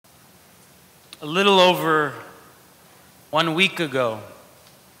a little over 1 week ago,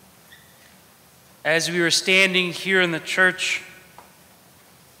 as we were standing here in the church,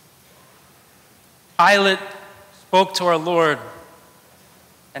 Pilate spoke to our Lord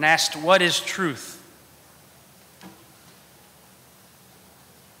and asked, "What is truth?"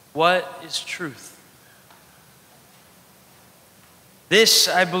 What is truth? This,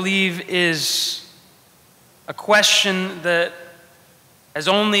 I believe, is a question that has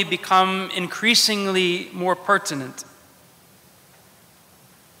only become increasingly more pertinent.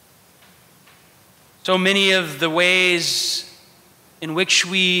 So many of the ways in which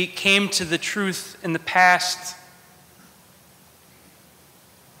we came to the truth in the past,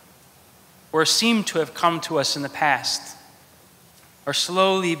 or seem to have come to us in the past, are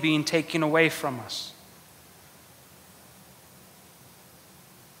slowly being taken away from us.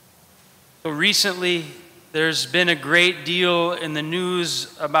 So recently, there's been a great deal in the news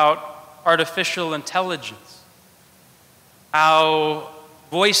about artificial intelligence, how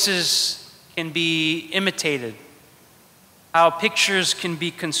voices can be imitated, how pictures can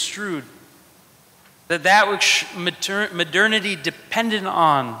be construed, that which modernity depended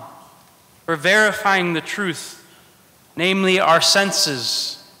on for verifying the truth, namely our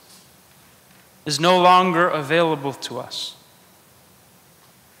senses, is no longer available to us.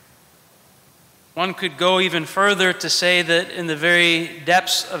 One could go even further to say that in the very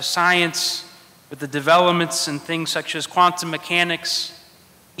depths of science, with the developments in things such as quantum mechanics,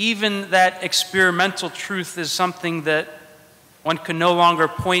 even that experimental truth is something that one can no longer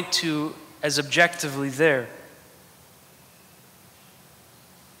point to as objectively there.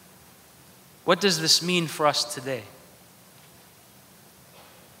 What does this mean for us today?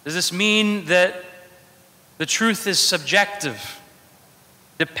 Does this mean that the truth is subjective,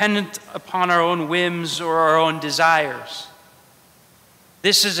 dependent upon our own whims or our own desires?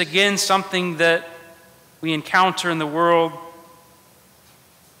 This is again something that we encounter in the world.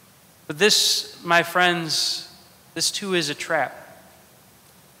 But this, my friends, this too is a trap.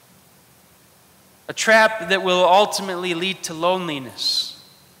 A trap that will ultimately lead to loneliness.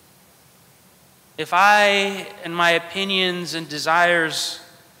 If I and my opinions and desires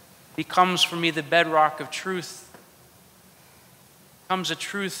becomes for me the bedrock of truth, becomes a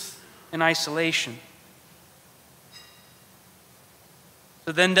truth in isolation.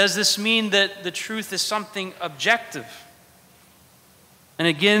 So then does this mean that the truth is something objective? And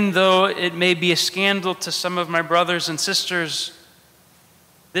again, though it may be a scandal to some of my brothers and sisters,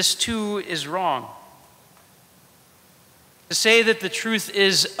 this too is wrong. To say that the truth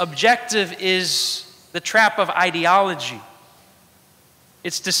is objective is the trap of ideology.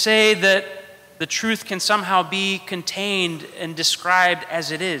 It's to say that the truth can somehow be contained and described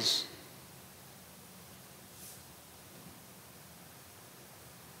as it is.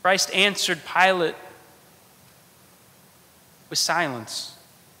 Christ answered Pilate with silence,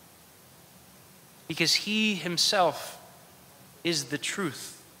 because he himself is the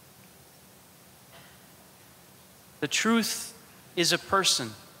truth. The truth is a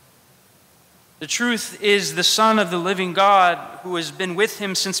person. The truth is the Son of the living God, who has been with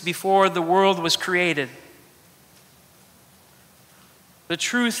him since before the world was created. The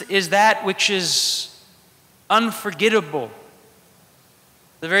truth is that which is unforgettable.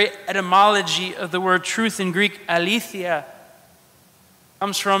 The very etymology of the word truth in Greek, aletheia,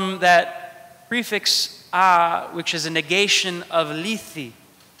 comes from that prefix a, which is a negation of lethe.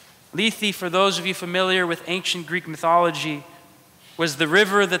 Lethe, for those of you familiar with ancient Greek mythology, was the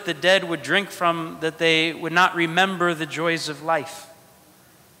river that the dead would drink from, that they would not remember the joys of life.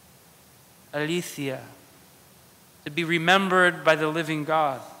 Aletheia, to be remembered by the living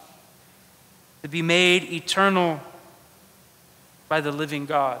God, to be made eternal by the living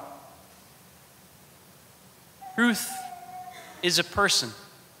God. Truth is a person.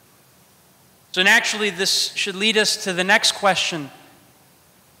 So naturally, this should lead us to the next question.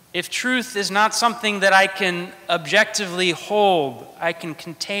 If truth is not something that I can objectively hold, I can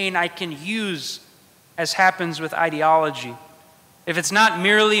contain, I can use, as happens with ideology, if it's not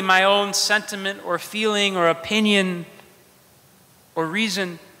merely my own sentiment or feeling or opinion or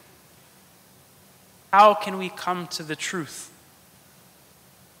reason, how can we come to the truth?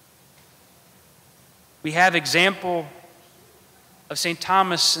 We have example of St.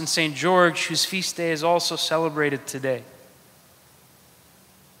 Thomas and St. George, whose feast day is also celebrated today.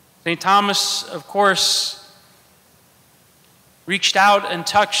 St. Thomas, of course, reached out and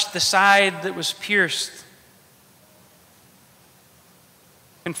touched the side that was pierced,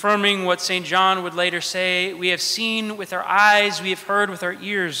 confirming what St. John would later say, "We have seen with our eyes, we have heard with our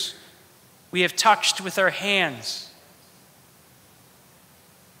ears, we have touched with our hands."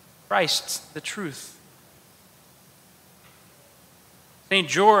 Christ, the truth. St.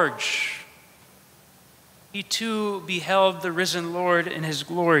 George, he too beheld the risen Lord in his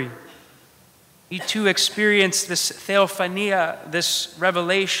glory. He too experienced this theophania, this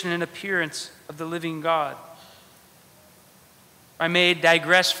revelation and appearance of the living God. I may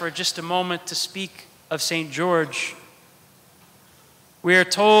digress for just a moment to speak of St. George. We are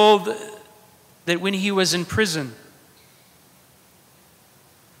told that when he was in prison,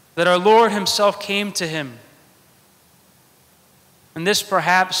 that our Lord himself came to him. And this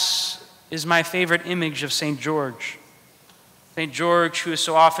perhaps is my favorite image of St. George. St. George, who is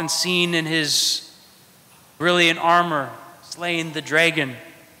so often seen in his brilliant armor, slaying the dragon.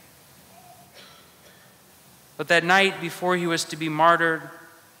 But that night before he was to be martyred,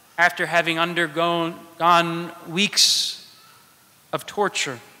 after having undergone weeks of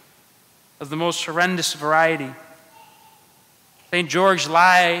torture of the most horrendous variety, St. George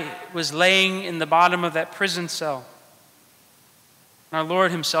was laying in the bottom of that prison cell. And our Lord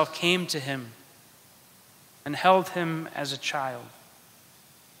himself came to him and held him as a child.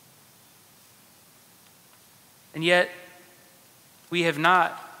 And yet, we have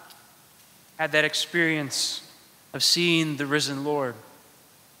not had that experience of seeing the risen Lord,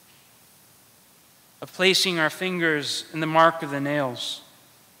 of placing our fingers in the mark of the nails.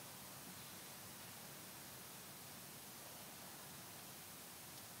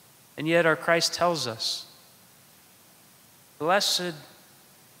 And yet our Christ tells us, blessed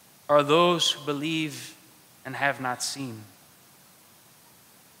are those who believe and have not seen.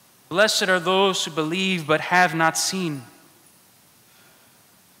 Blessed are those who believe but have not seen.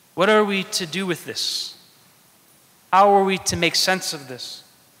 What are we to do with this? How are we to make sense of this?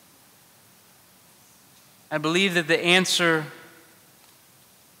 I believe that the answer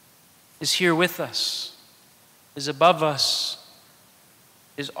is here with us, is above us,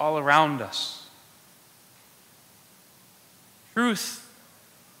 is all around us. Truth,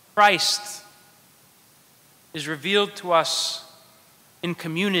 Christ, is revealed to us in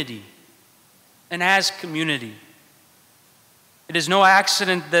community and as community. It is no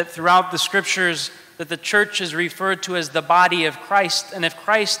accident that throughout the scriptures that the church is referred to as the body of Christ. And if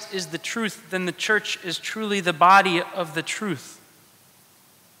Christ is the truth, then the church is truly the body of the truth.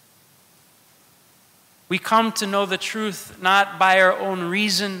 We come to know the truth not by our own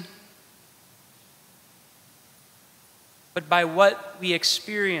reason, but by what we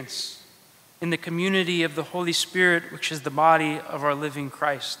experience in the community of the Holy Spirit, which is the body of our living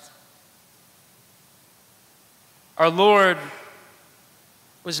Christ. Our Lord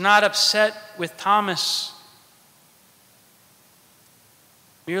was not upset with Thomas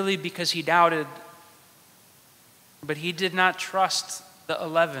merely because he doubted, but he did not trust the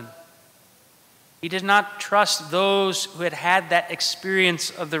 11. He did not trust those who had had that experience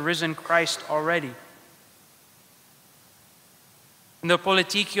of the risen Christ already. In the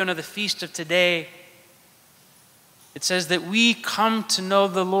Politikion of the feast of today, it says that we come to know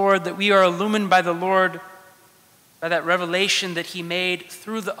the Lord, that we are illumined by the Lord, by that revelation that he made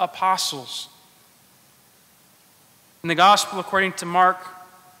through the apostles. In the Gospel according to Mark,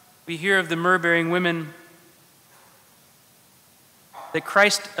 we hear of the myrrh-bearing women, that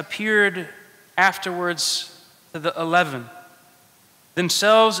Christ appeared afterwards to the 11,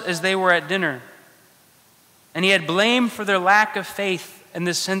 themselves as they were at dinner. And he had blame for their lack of faith and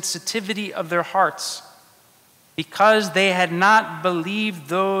the sensitivity of their hearts, because they had not believed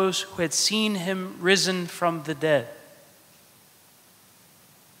those who had seen him risen from the dead.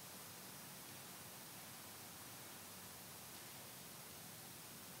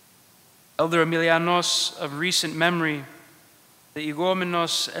 Elder Emilianos of recent memory, the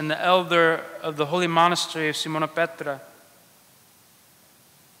Iguomenos and the elder of the Holy Monastery of Simona Petra,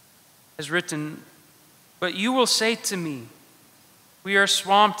 has written, "But you will say to me, we are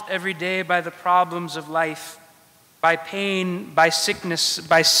swamped every day by the problems of life, by pain, by sickness,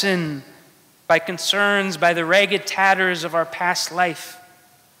 by sin, by concerns, by the ragged tatters of our past life.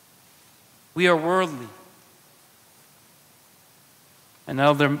 We are worldly." And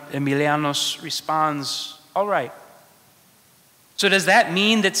Elder Emilianos responds, all right. So does that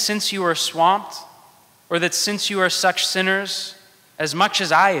mean that since you are swamped, or that since you are such sinners, as much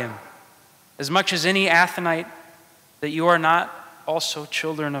as I am, as much as any Athonite, that you are not also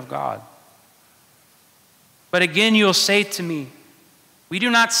children of God? But again, you'll say to me, we do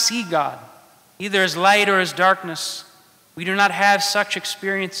not see God, either as light or as darkness. We do not have such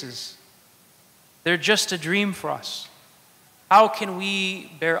experiences. They're just a dream for us. How can we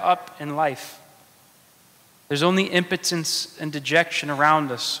bear up in life? There's only impotence and dejection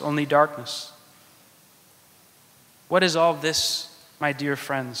around us, only darkness. What is all this my dear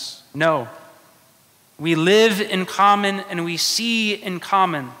friends. No. We live in common and we see in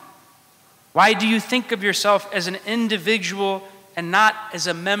common. Why do you think of yourself as an individual and not as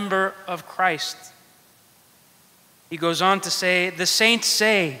a member of Christ? He goes on to say, the saints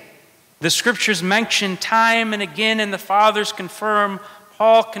say, the scriptures mention time and again, and the fathers confirm,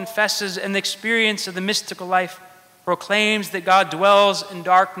 Paul confesses, and the experience of the mystical life proclaims that God dwells in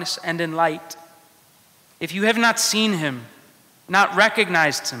darkness and in light. If you have not seen him, not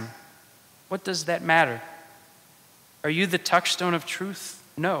recognized him, what does that matter? Are you the touchstone of truth?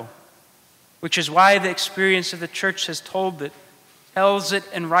 No. Which is why the experience of the church has told it, tells it,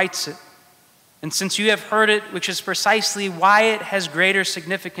 and writes it. And since you have heard it, which is precisely why it has greater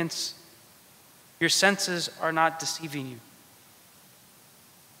significance, your senses are not deceiving you.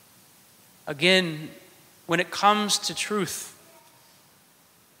 Again, when it comes to truth,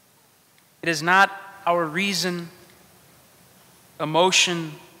 it is not our reason,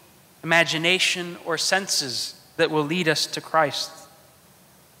 emotion, imagination, or senses that will lead us to Christ.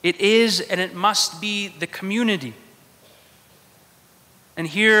 It is and it must be the community. And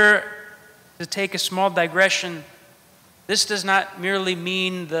here, to take a small digression, this does not merely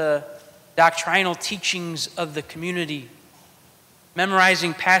mean the doctrinal teachings of the community,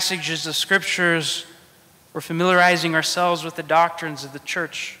 memorizing passages of scriptures, or familiarizing ourselves with the doctrines of the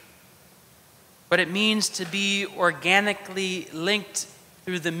church. But it means to be organically linked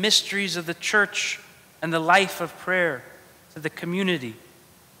through the mysteries of the church and the life of prayer to the community,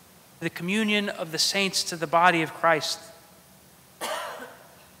 the communion of the saints to the body of Christ.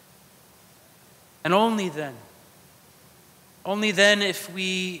 And only then if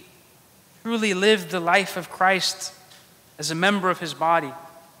we truly live the life of Christ as a member of his body,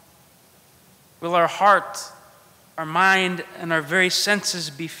 will our heart, our mind, and our very senses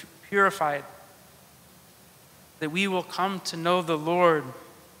be purified, that we will come to know the Lord,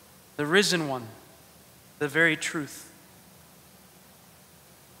 the risen one, the very truth.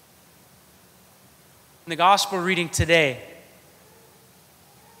 In the gospel reading today,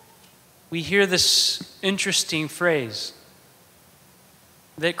 we hear this interesting phrase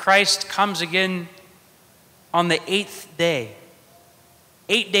that Christ comes again on the 8th day.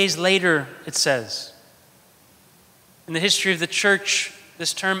 8 days later, it says. In the history of the church,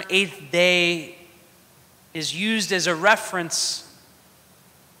 this term 8th day is used as a reference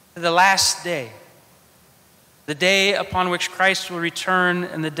to the last day, the day upon which Christ will return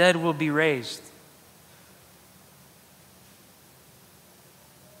and the dead will be raised.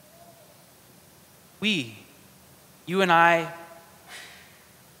 We, you and I,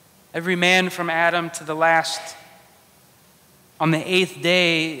 every man from Adam to the last, on the 8th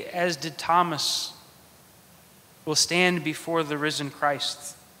day, as did Thomas, will stand before the risen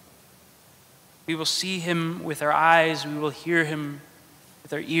Christ. We will see him with our eyes, we will hear him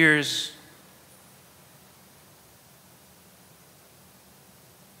with our ears.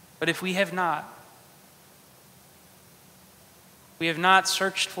 But if we have not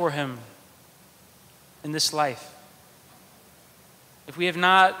searched for him in this life, if we have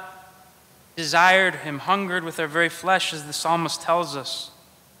not desired him, hungered with our very flesh, as the psalmist tells us,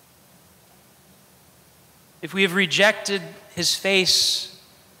 if we have rejected his face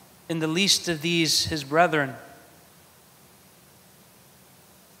in the least of these, his brethren,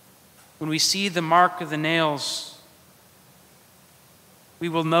 when we see the mark of the nails, we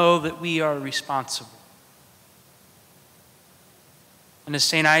will know that we are responsible. And as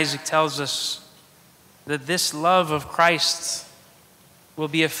St. Isaac tells us, that this love of Christ will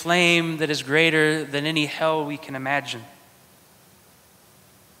be a flame that is greater than any hell we can imagine.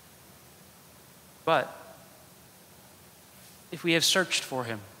 But if we have searched for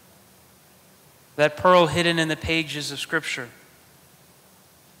him, that pearl hidden in the pages of Scripture,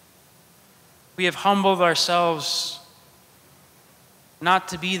 we have humbled ourselves not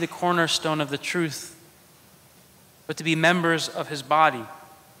to be the cornerstone of the truth, but to be members of his body,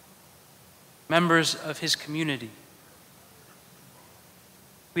 members of his community.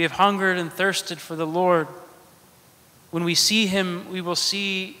 We have hungered and thirsted for the Lord. When we see him, we will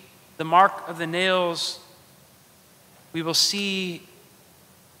see the mark of the nails. We will see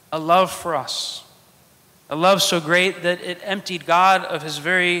a love for us, a love so great that it emptied God of his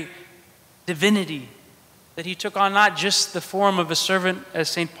very divinity, that he took on not just the form of a servant, as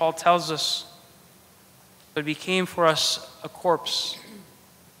St. Paul tells us, but became for us a corpse,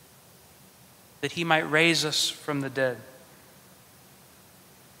 that he might raise us from the dead.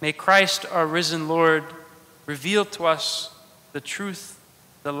 May Christ, our risen Lord, reveal to us the truth,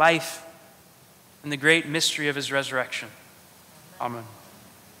 the life, and the great mystery of his resurrection. Amen.